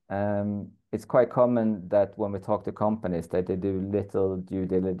market. It's quite common that when we talk to companies that they do little due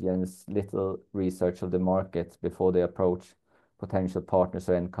diligence, little research of the market before they approach potential partners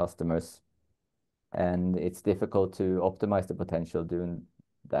or end customers. And it's difficult to optimize the potential doing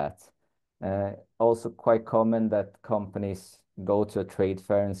that. Also quite common that companies go to a trade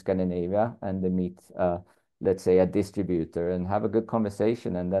fair in Scandinavia and they meet, let's say, a distributor and have a good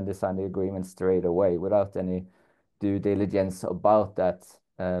conversation, and then they sign the agreement straight away without any due diligence about that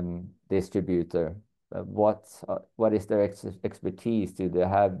distributor. What is their expertise? Do they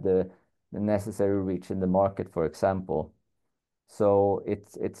have the necessary reach in the market, for example. So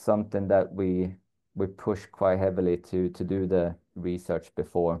it's something that we push quite heavily to do the research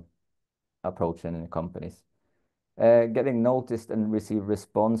before approaching any companies. Getting noticed and receive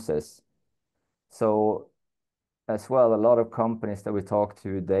responses. So as well, a lot of companies that we talk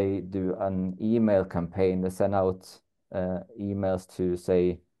to, they do an email campaign. They send out emails to,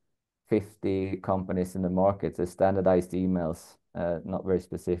 say, 50 companies in the market, so standardized emails, not very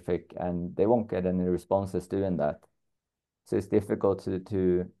specific, and they won't get any responses doing that. So it's difficult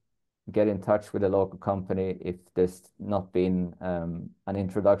to get in touch with a local company if there's not been an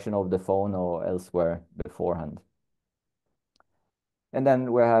introduction over the phone or elsewhere beforehand. And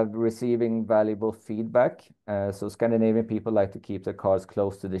then we have receiving valuable feedback. So Scandinavian people like to keep their cards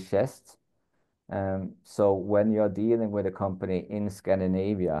close to the chest. So when you're dealing with a company in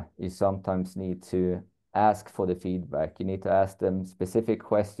Scandinavia, you sometimes need to ask for the feedback. You need to ask them specific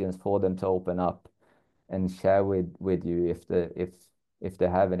questions for them to open up and share with you if they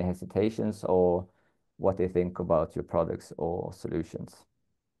have any hesitations or what they think about your products or solutions.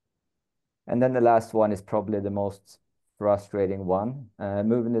 And then the last one is probably the most frustrating one,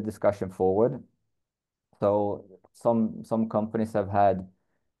 moving the discussion forward. So some companies have had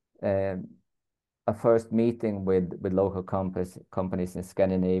a first meeting with local companies in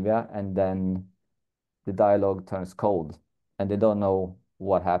Scandinavia, and then the dialogue turns cold and they don't know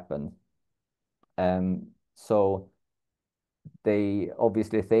what happened. So they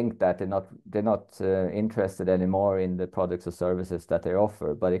obviously think that they're not interested anymore in the products or services that they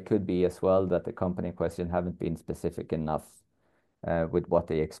offer, but it could be as well that the company in question haven't been specific enough with what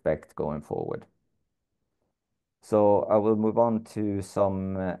they expect going forward. So I will move on to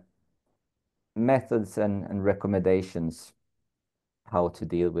some methods and recommendations how to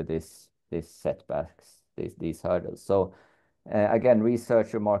deal with these setbacks, these hurdles. So again,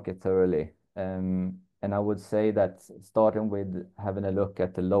 research your market thoroughly. And I would say that starting with having a look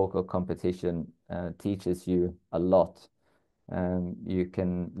at the local competition teaches you a lot. You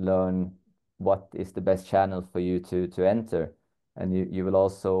can learn what is the best channel for you to enter. And you will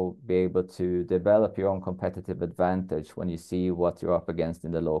also be able to develop your own competitive advantage when you see what you're up against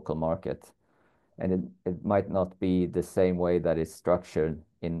in the local market. And it might not be the same way that it's structured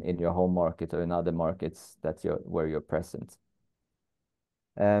in your home market or in other markets where you're present.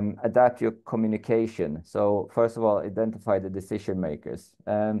 Adapt your communication. So first of all, identify the decision makers.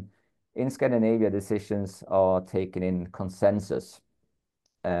 In Scandinavia, decisions are taken in consensus.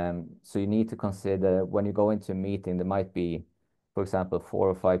 So you need to consider when you go into a meeting, there might be, for example, 4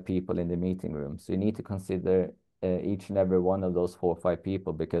 or 5 people in the meeting room. So you need to consider each and every one of those 4 or 5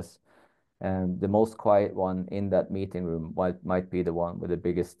 people, because the most quiet one in that meeting room might be the one with the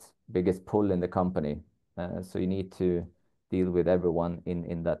biggest pull in the company. So you need to deal with everyone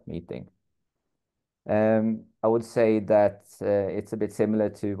in that meeting. I would say that it's a bit similar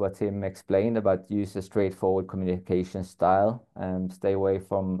to what Tim explained about use a straightforward communication style and stay away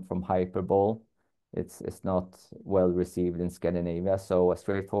from hyperbole. It's not well received in Scandinavia. So a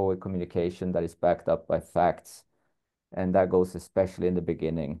straightforward communication that is backed up by facts, and that goes especially in the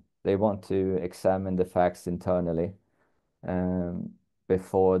beginning. They want to examine the facts internally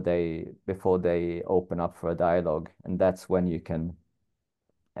before they open up for a dialogue, and that's when you can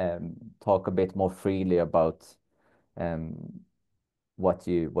talk a bit more freely about what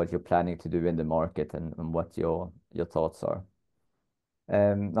you're planning to do in the market and what your thoughts are.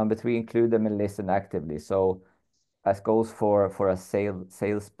 Number 3, include them and listen actively. So as goes for a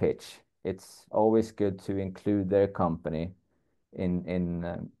sales pitch, it's always good to include their company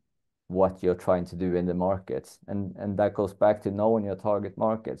in what you're trying to do in the market, and that goes back to knowing your target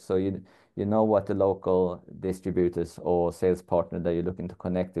market. So you know what the local distributors or sales partner that you're looking to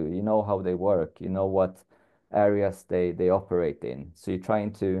connect to, you know how they work, you know what areas they operate in. So you're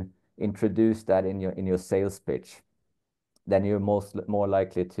trying to introduce that in your sales pitch. Then you're more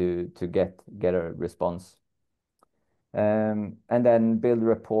likely to get a response. And then build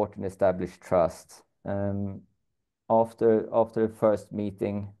rapport and establish trust. After the first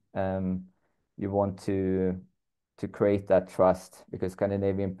meeting, you want to create that trust, because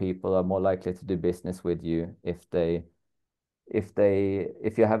Scandinavian people are more likely to do business with you if you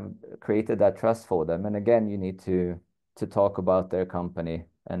have created that trust for them. And again, you need to talk about their company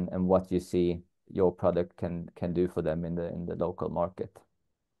and what you see your product can do for them in the local market.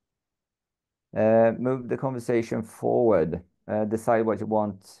 Move the conversation forward. Decide what you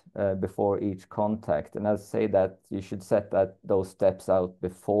want before each contact. And I'll say that you should set those steps out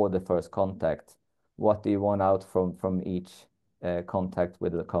before the first contact. What do you want out from each contact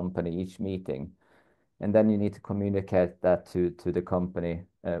with the company, each meeting? And then you need to communicate that to the company,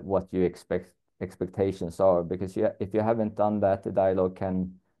 what you expectations are, because if you haven't done that, the dialogue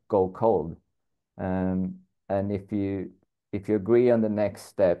can go cold. And if you agree on the next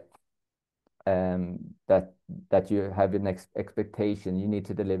step, that you have your next expectation, you need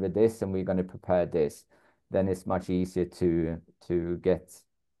to deliver this, and we're going to prepare this, then it's much easier to get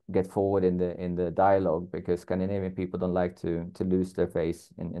forward in the dialogue, because Scandinavian people don't like to lose their face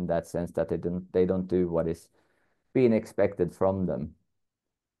in that sense, that they don't do what is being expected from them.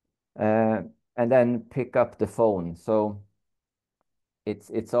 And then pick up the phone. So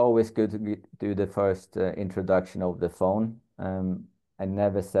it's always good to do the first introduction over the phone. I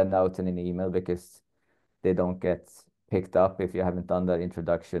never send out an email, because they don't get picked up if you haven't done that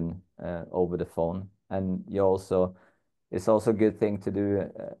introduction over the phone. And it's also a good thing to do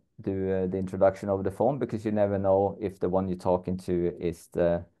the introduction over the phone, because you never know if the one you're talking to is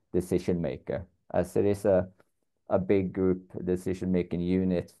the decision maker, as it is a big group decision making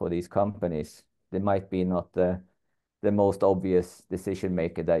unit for these companies. They might be not the most obvious decision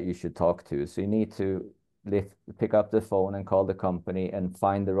maker that you should talk to. So you need to pick up the phone and call the company and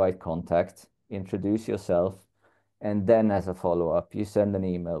find the right contact, introduce yourself, and then as a follow-up, you send an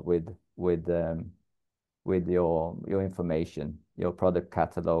email with your information, your product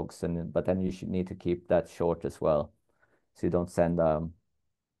catalogs, but then you should need to keep that short as well, so you don't send a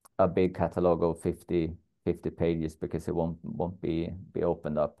big catalog of 50 pages, because it won't be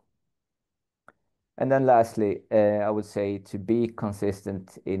opened up. And then lastly, I would say to be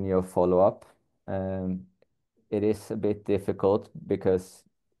consistent in your follow-up. It is a bit difficult, because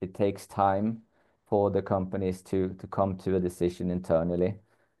it takes time for the companies to come to a decision internally.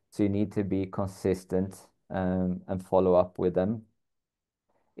 So you need to be consistent and follow up with them.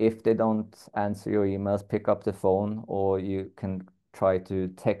 If they don't answer your emails, pick up the phone, or you can try to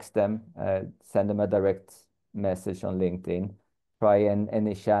text them, send them a direct message on LinkedIn. Try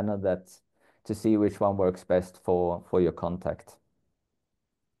any channel to see which one works best for your contact.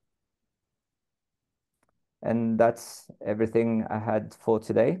 And that's everything I had for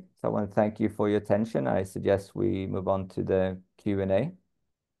today. So I want to thank you for your attention. I suggest we move on to the Q&A.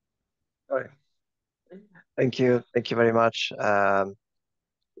 All right. Thank you very much for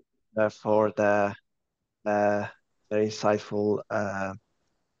the very insightful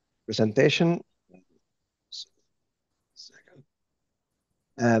presentation.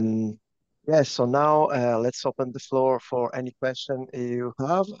 Yes, so now let's open the floor for any question you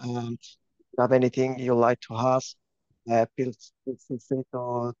have. If you have anything you'd like to ask, feel free to say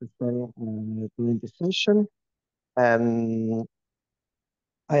during the session.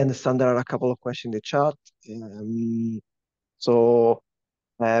 I understand there are a couple of questions in the chat. So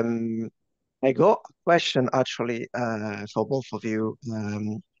I got a question actually for both of you,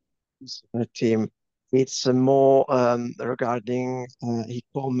 team. It's more regarding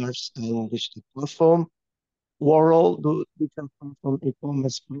e-commerce and digital platform. What role do digital platform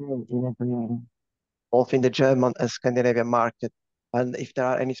e-commerce play in every, both in the German and Scandinavian market? And if there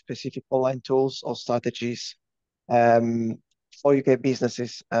are any specific online tools or strategies for UK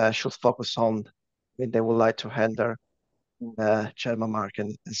businesses should focus on when they would like to handle the German market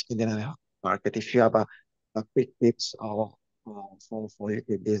and Scandinavian market. If you have a quick tips or for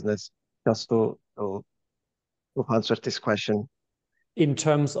UK business, just to answer this question. In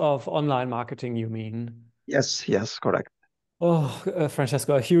terms of online marketing, you mean? Yes, correct. Oh,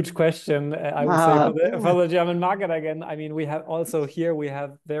 Francesco, a huge question. I would say for the German market again. I mean, we have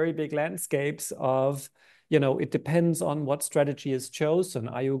very big landscapes of, it depends on what strategy is chosen.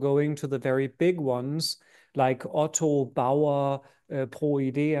 Are you going to the very big ones like Otto, Bauer,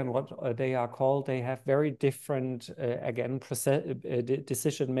 ProID, and what they are called? They have very different,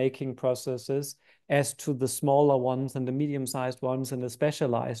 decision-making processes as to the smaller ones and the medium-sized ones and the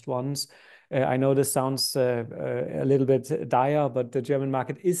specialized ones. I know this sounds a little bit dire, but the German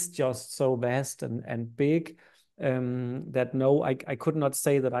market is just so vast and big that no, I could not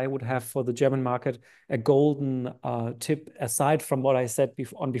say that I would have for the German market a golden tip aside from what I said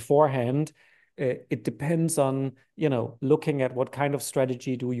beforehand. It depends on, looking at what kind of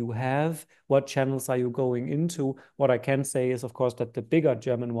strategy do you have, what channels are you going into. What I can say is, of course, that the bigger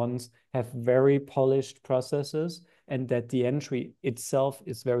German ones have very polished processes, and that the entry itself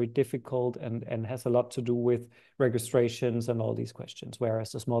is very difficult and has a lot to do with registrations and all these questions,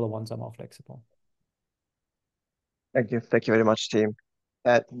 whereas the smaller ones are more flexible. Thank you very much, team.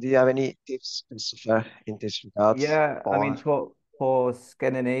 Do you have any tips, Christopher, in this regard? Yeah, I mean, for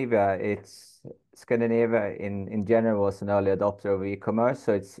Scandinavia, Scandinavia in general was an early adopter of e-commerce,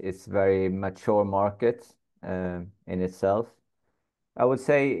 so it's very mature market in itself. I would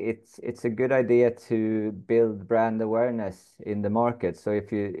say it's a good idea to build brand awareness in the market. So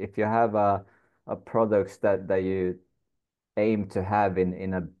if you have a products that you aim to have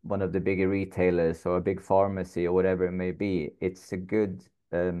in one of the bigger retailers or a big pharmacy or whatever it may be, it's a good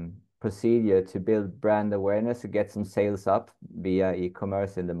procedure to build brand awareness to get some sales up via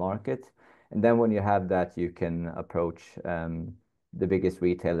e-commerce in the market. And then when you have that, you can approach the biggest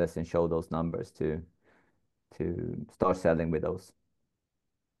retailers and show those numbers to start selling with those.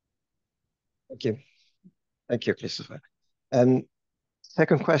 Thank you, Christopher. And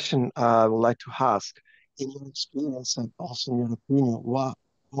second question I would like to ask, in your experience and also in your opinion, what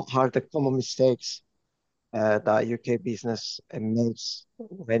are the common mistakes that UK business makes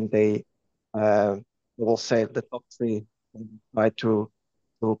when they will say the top three and try to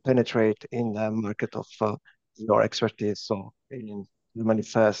penetrate in the market of your expertise? So in Germany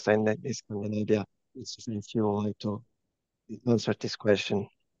first and then in Scandinavia, if you would like to answer this question.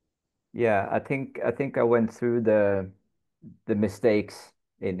 Yeah, I think I went through the mistakes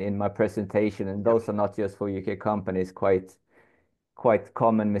in my presentation, and those are not just for UK companies, quite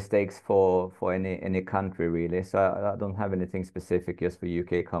common mistakes for any country really. So I don't have anything specific just for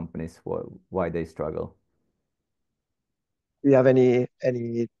UK companies for why they struggle. Do you have any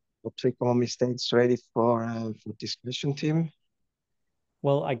top three common mistakes ready for discussion team?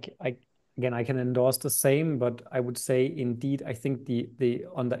 Well, again, I can endorse the same, but I would say indeed, I think the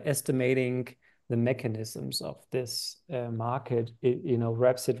underestimating the mechanisms of this market,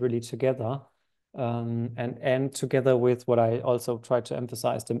 wraps it really together. And together with what I also try to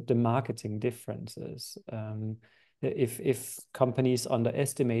emphasize, the marketing differences. If companies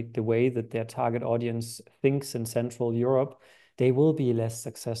underestimate the way that their target audience thinks in Central Europe, they will be less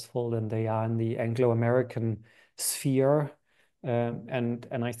successful than they are in the Anglo-American sphere. And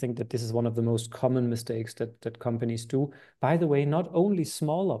I think that this is one of the most common mistakes that companies do. By the way, not only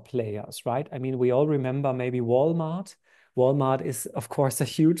smaller players, right? I mean, we all remember maybe Walmart. Walmart is, of course, a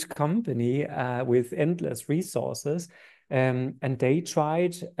huge company with endless resources. And they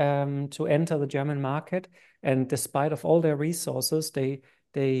tried to enter the German market. And despite of all their resources, they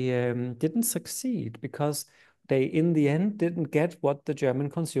didn't succeed because they, in the end, didn't get what the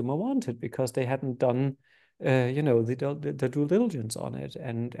German consumer wanted because they hadn't done the due diligence on it.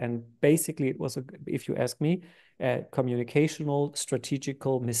 And basically it was, if you ask me, a communicational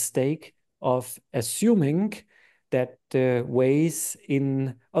strategical mistake of assuming that the ways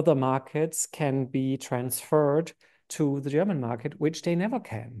in other markets can be transferred to the German market, which they never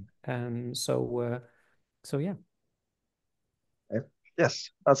can. So yeah. Yes,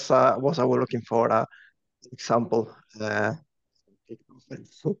 that's what I was looking for. Example.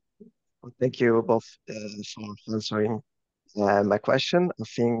 Thank you both for answering my question. I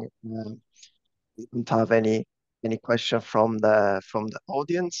think we don't have any question from the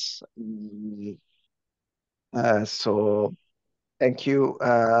audience. So thank you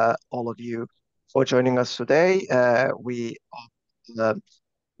all of you for joining us today. We hope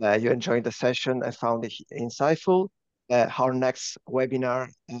you enjoyed the session and found it insightful. Our next webinar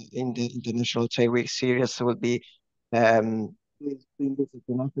in the International Trade Week series will be in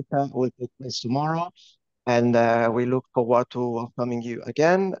Africa, will take place tomorrow. And we look forward to welcoming you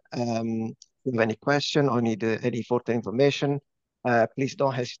again. If you have any question or need any further information, please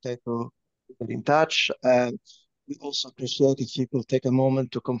don't hesitate to get in touch. We also appreciate if you could take a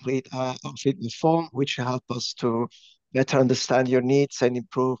moment to complete our feedback form, which help us to better understand your needs and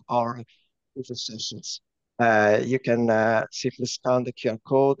improve our future sessions. You can simply scan the QR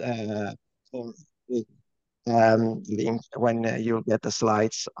code or the link when you'll get the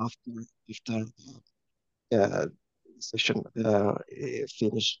slides after the session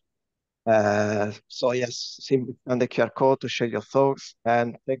finished. So yes, simply scan the QR code to share your thoughts.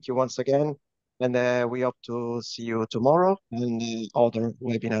 And thank you once again. And we hope to see you tomorrow and other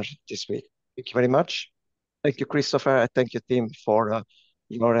webinars this week. Thank you very much. Thank you, Christopher. Thank you, team, for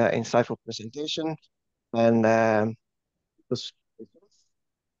your insightful presentation. And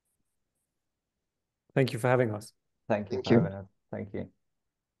thank you for having us. Thank you Thank for you. having us. Thank you.